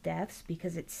people's deaths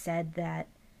because it said that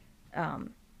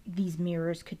these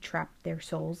mirrors could trap their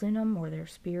souls in them or their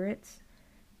spirits.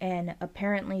 And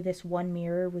apparently this one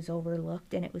mirror was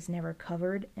overlooked and it was never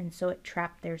covered, and so it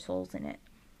trapped their souls in it.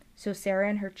 So Sarah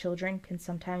and her children can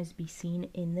sometimes be seen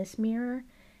in this mirror,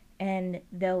 and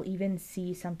they'll even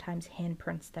see sometimes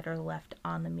handprints that are left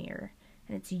on the mirror.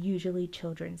 And it's usually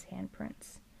children's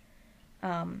handprints.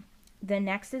 The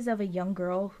next is of a young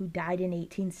girl who died in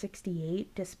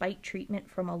 1868 despite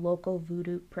treatment from a local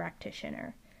voodoo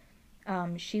practitioner.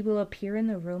 She will appear in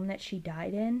the room that she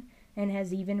died in and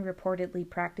has even reportedly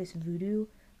practiced voodoo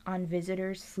on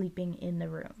visitors sleeping in the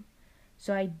room.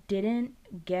 So I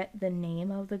didn't get the name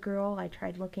of the girl. I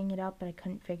tried looking it up, but I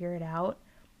couldn't figure it out.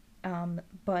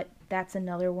 But that's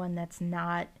another one that's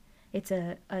not, it's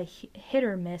a hit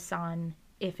or miss on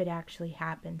if it actually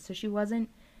happened. So she wasn't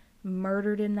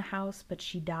murdered in the house, but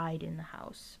she died in the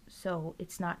house. So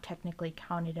it's not technically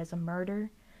counted as a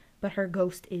murder, but her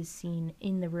ghost is seen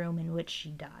in the room in which she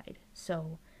died.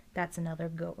 So that's another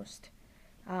ghost.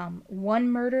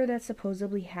 One murder that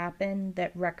supposedly happened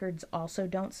that records also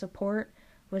don't support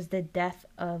was the death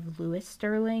of Louis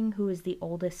Sterling, who is the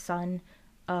oldest son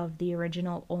of the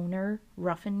original owner,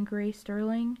 Ruffin Gray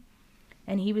Sterling.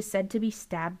 And he was said to be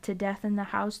stabbed to death in the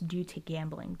house due to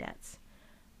gambling debts.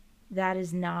 That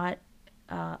is not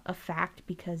a fact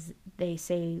because they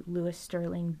say Louis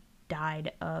Sterling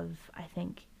died of, I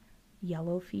think,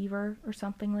 yellow fever or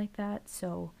something like that.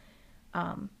 So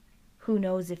who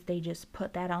knows if they just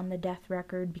put that on the death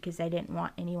record because they didn't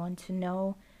want anyone to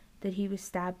know that he was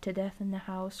stabbed to death in the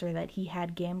house or that he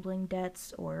had gambling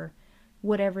debts or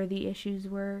whatever the issues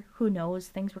were. Who knows?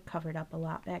 Things were covered up a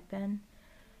lot back then.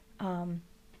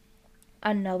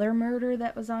 Another murder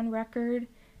that was on record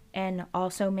and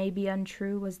also may be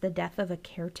untrue was the death of a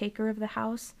caretaker of the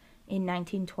house in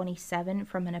 1927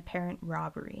 from an apparent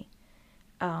robbery.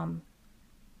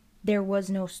 There was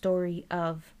no story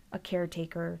of a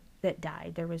caretaker that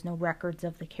died. There was no records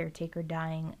of the caretaker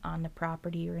dying on the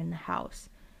property or in the house.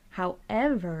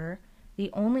 However, the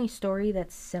only story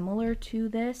that's similar to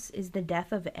this is the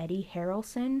death of Eddie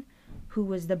Harrelson, who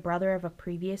was the brother of a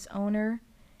previous owner,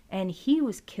 and he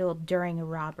was killed during a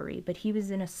robbery, but he was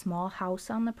in a small house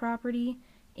on the property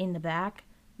in the back,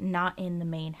 not in the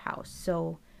main house.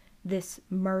 So this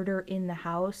murder in the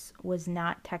house was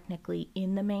not technically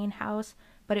in the main house,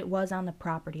 but it was on the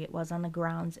property, it was on the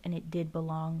grounds, and it did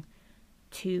belong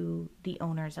to the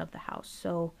owners of the house.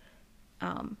 So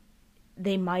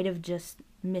they might have just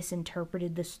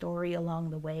misinterpreted the story along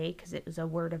the way because it was a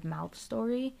word of mouth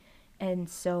story, and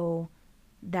so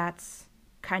that's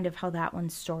kind of how that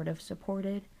one's sort of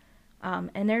supported.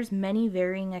 And there's many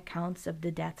varying accounts of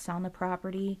the deaths on the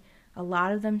property. A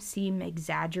lot of them seem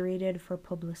exaggerated for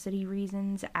publicity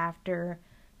reasons after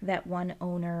that one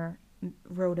owner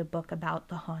wrote a book about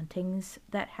the hauntings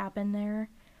that happened there.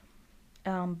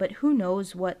 But who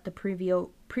knows what the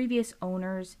previous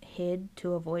owners hid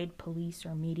to avoid police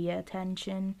or media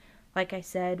attention. Like I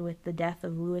said, with the death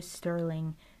of Louis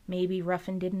Sterling, maybe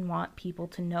Ruffin didn't want people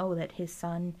to know that his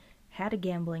son had a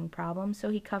gambling problem, so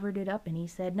he covered it up and he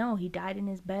said, no, he died in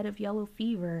his bed of yellow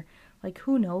fever. Like,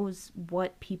 who knows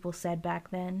what people said back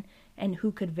then and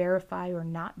who could verify or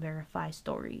not verify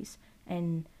stories.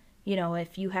 And, you know,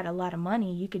 if you had a lot of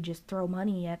money, you could just throw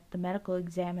money at the medical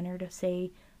examiner to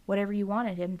say whatever you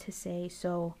wanted him to say.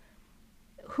 So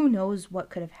who knows what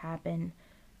could have happened.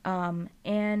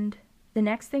 And the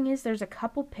next thing is there's a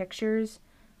couple pictures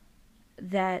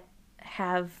that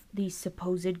have these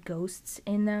supposed ghosts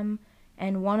in them,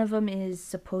 and one of them is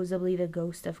supposedly the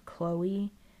ghost of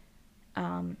Chloe.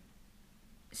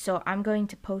 So I'm going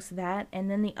to post that, and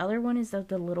then the other one is of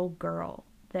the little girl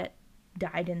that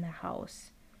died in the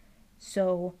house.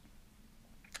 So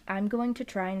I'm going to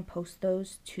try and post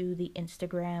those to the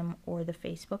Instagram or the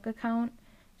Facebook account.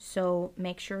 So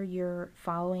make sure you're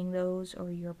following those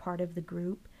or you're part of the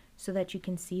group so that you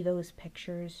can see those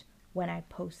pictures when I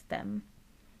post them.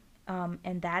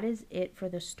 And that is it for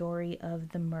the story of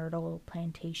the Myrtle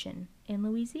Plantation in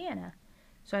Louisiana.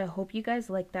 So I hope you guys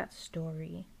like that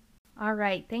story.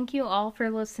 Alright, thank you all for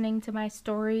listening to my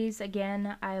stories.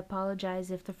 Again, I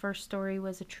apologize if the first story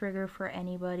was a trigger for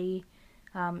anybody.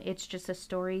 It's just a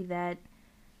story that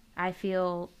I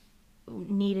feel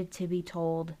needed to be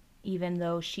told, even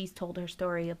though she's told her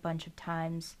story a bunch of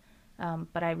times.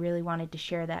 But I really wanted to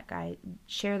share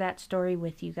that story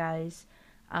with you guys.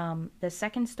 The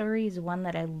second story is one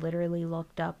that I literally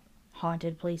looked up,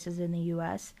 haunted places in the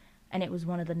U.S., and it was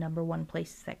one of the number one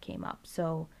places that came up.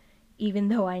 So even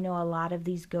though I know a lot of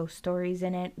these ghost stories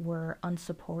in it were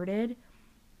unsupported,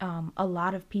 a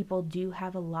lot of people do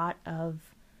have a lot of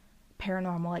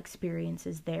paranormal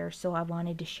experiences there, so I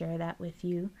wanted to share that with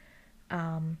you.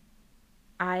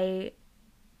 I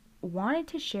wanted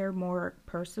to share more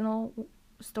personal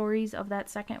stories of that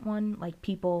second one, like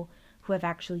people who have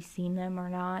actually seen them or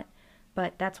not,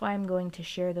 but that's why I'm going to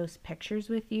share those pictures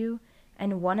with you.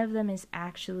 And one of them is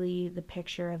actually the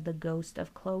picture of the ghost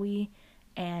of Chloe,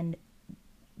 and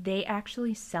they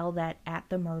actually sell that at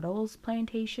the Myrtles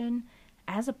Plantation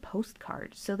as a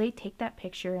postcard. So they take that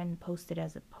picture and post it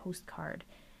as a postcard.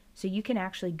 So you can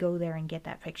actually go there and get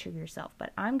that picture yourself.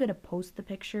 But I'm going to post the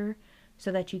picture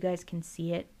so that you guys can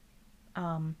see it.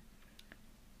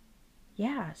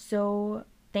 Yeah, so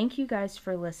thank you guys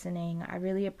for listening. I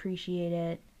really appreciate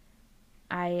it.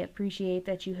 I appreciate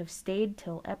that you have stayed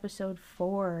till episode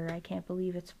 4. I can't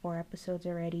believe it's 4 episodes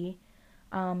already.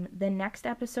 The next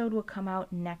episode will come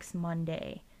out next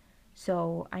Monday.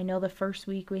 So I know the first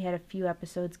week we had a few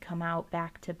episodes come out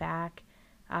back to back.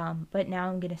 But now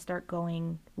I'm going to start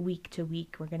going week to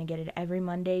week. We're going to get it every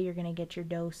Monday. You're going to get your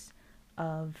dose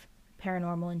of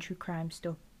paranormal and true crime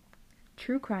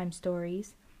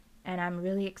stories. And I'm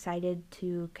really excited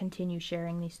to continue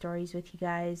sharing these stories with you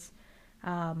guys.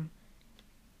 At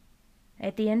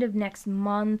the end of next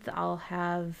month, I'll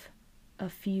have a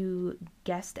few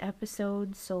guest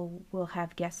episodes, so we'll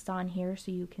have guests on here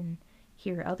so you can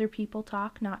hear other people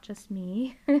talk, not just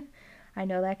me. I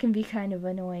know that can be kind of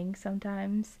annoying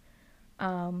sometimes.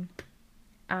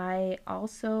 I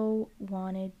also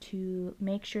wanted to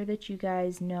make sure that you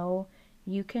guys know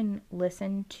you can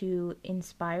listen to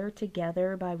Inspire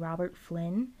Together by Robert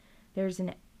Flynn. There's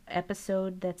an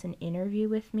episode that's an interview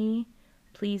with me.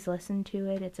 Please listen to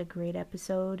it. It's a great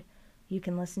episode. You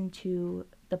can listen to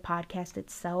the podcast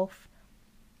itself.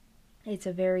 It's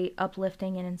a very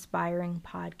uplifting and inspiring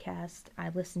podcast. I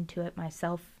listen to it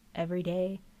myself every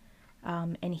day.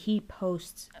 And he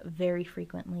posts very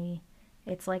frequently.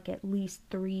 It's like at least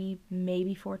 3,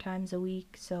 maybe 4 times a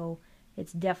week. So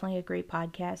it's definitely a great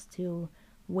podcast to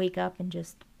wake up and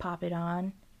just pop it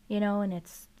on, and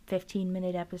it's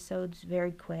 15-minute episodes,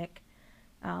 very quick.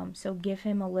 So give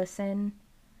him a listen.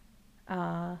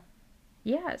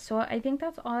 Yeah, so I think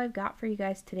that's all I've got for you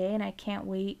guys today, and I can't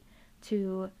wait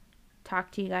to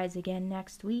talk to you guys again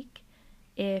next week.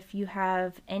 If you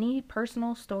have any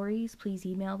personal stories, please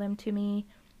email them to me.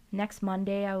 Next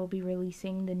Monday, I will be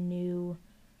releasing the new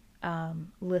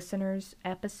listeners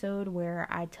episode where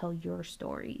I tell your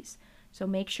stories. So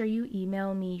make sure you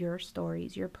email me your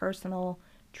stories, your personal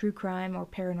true crime or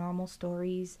paranormal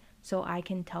stories, so I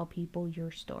can tell people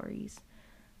your stories.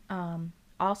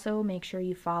 Also, make sure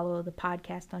you follow the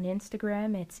podcast on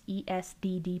Instagram. It's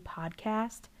ESDD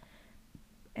Podcast.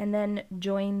 And then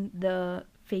join the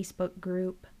Facebook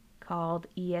group called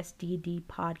ESDD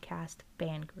Podcast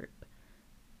Fan Group.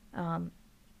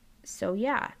 So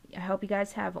yeah, I hope you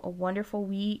guys have a wonderful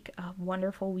week, a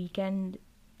wonderful weekend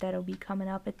that'll be coming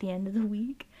up at the end of the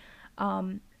week.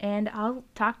 And I'll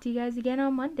talk to you guys again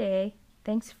on Monday.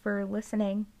 Thanks for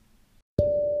listening.